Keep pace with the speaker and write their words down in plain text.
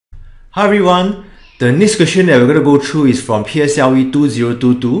Hi everyone, the next question that we're going to go through is from PSLE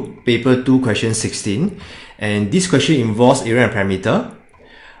 2022, paper 2, question 16. And this question involves area and perimeter.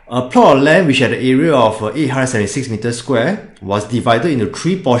 A plot of land which had an area of 876 meters square was divided into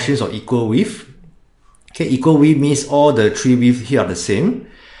 3 portions of equal width. Okay, equal width means all the 3 widths here are the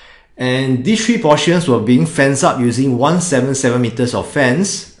same. And these 3 portions were being fenced up using 177 meters of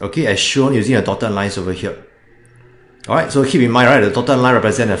fence, okay, as shown using the dotted lines over here. Alright, so keep in mind, right, the dotted line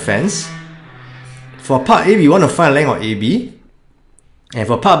represents a fence. For part A, we want to find length of AB. And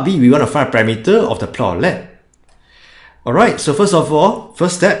for part B, we want to find perimeter of the plot of land. Alright, so first of all,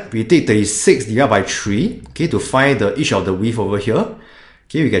 first step, we take 36 divided by 3, okay, to find each of the width over here.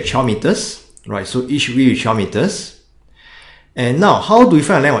 Okay, we get 12 meters. Right, so each width is 12 meters. And now, how do we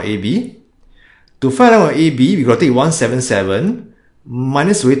find length of AB? To find length of AB, we got to take 177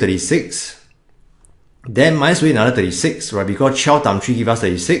 minus away 36. Then minus away another 36, right? Because 12 times 3 gives us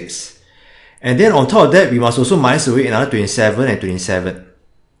 36. And then on top of that, we must also minus away another 27 and 27.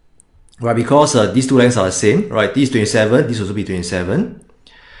 Right? Because these two lengths are the same, right? This is 27, this will also be 27.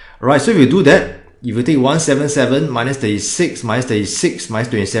 Right, so if you do that, if you take 177 minus 36 minus 36 minus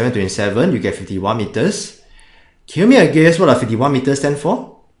 27, 27, you get 51 meters. Can you make a guess what a 51 meters stand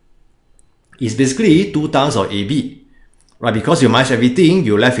for? It's basically 2 times of AB. Right, because you minus everything,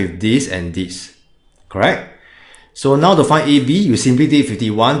 you're left with this and this. Correct? So now to find AB, you simply take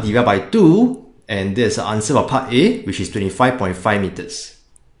 51 divided by 2, and there's the answer for part A, which is 25.5 meters.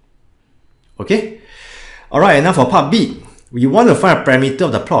 Okay? Alright, and now for part B, we want to find a perimeter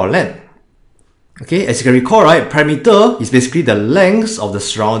of the plot of land. Okay, as you can recall, right, perimeter is basically the length of the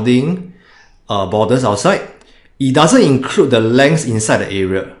surrounding borders outside. It doesn't include the length inside the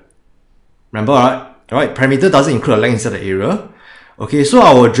area. Remember, right? Perimeter doesn't include the length inside the area. Okay, so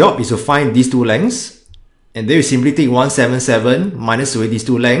our job is to find these two lengths. And then we simply take 177 minus away these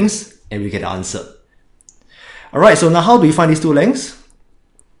two lengths, and we get the answer. Alright, so now how do we find these two lengths?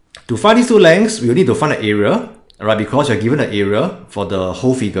 To find these two lengths, we will need to find the area, alright, because you're given the area for the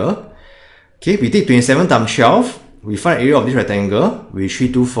whole figure. Okay, we take 27 times 12, we find the area of this rectangle, which is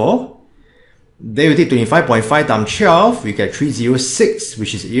 324. Then we take 25.5 times 12, we get 306,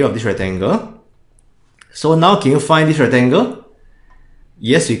 which is the area of this rectangle. So now can you find this rectangle?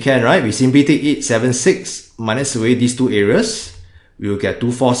 Yes, we can, right? We simply take 876 minus away these two areas. We will get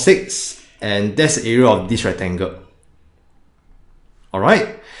 246, and that's the area of this rectangle.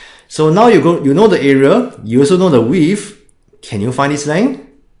 Alright, so now you know the area, you also know the width. Can you find this length?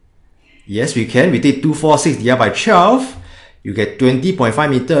 Yes, we can. We take 246 divided by 12, you get 20.5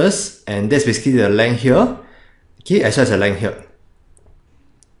 meters, and that's basically the length here, okay, as well as the length here.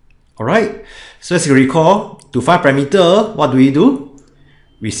 Alright, so as you recall, to find perimeter, what do?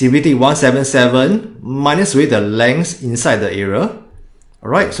 We simply take 177 minus away the length inside the area.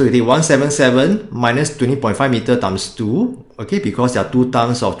 Alright, so we take 177 minus 20.5 meter times 2, okay, because there are 2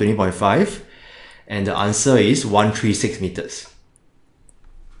 times of 20.5, and the answer is 136 meters.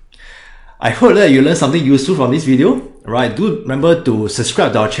 I hope that you learned something useful from this video. Alright, do remember to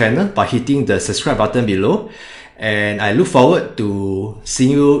subscribe to our channel by hitting the subscribe button below, and I look forward to seeing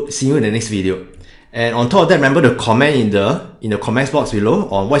you in the next video. And on top of that, remember to comment in the comments box below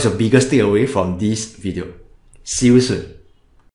on what's your biggest takeaway from this video. See you soon.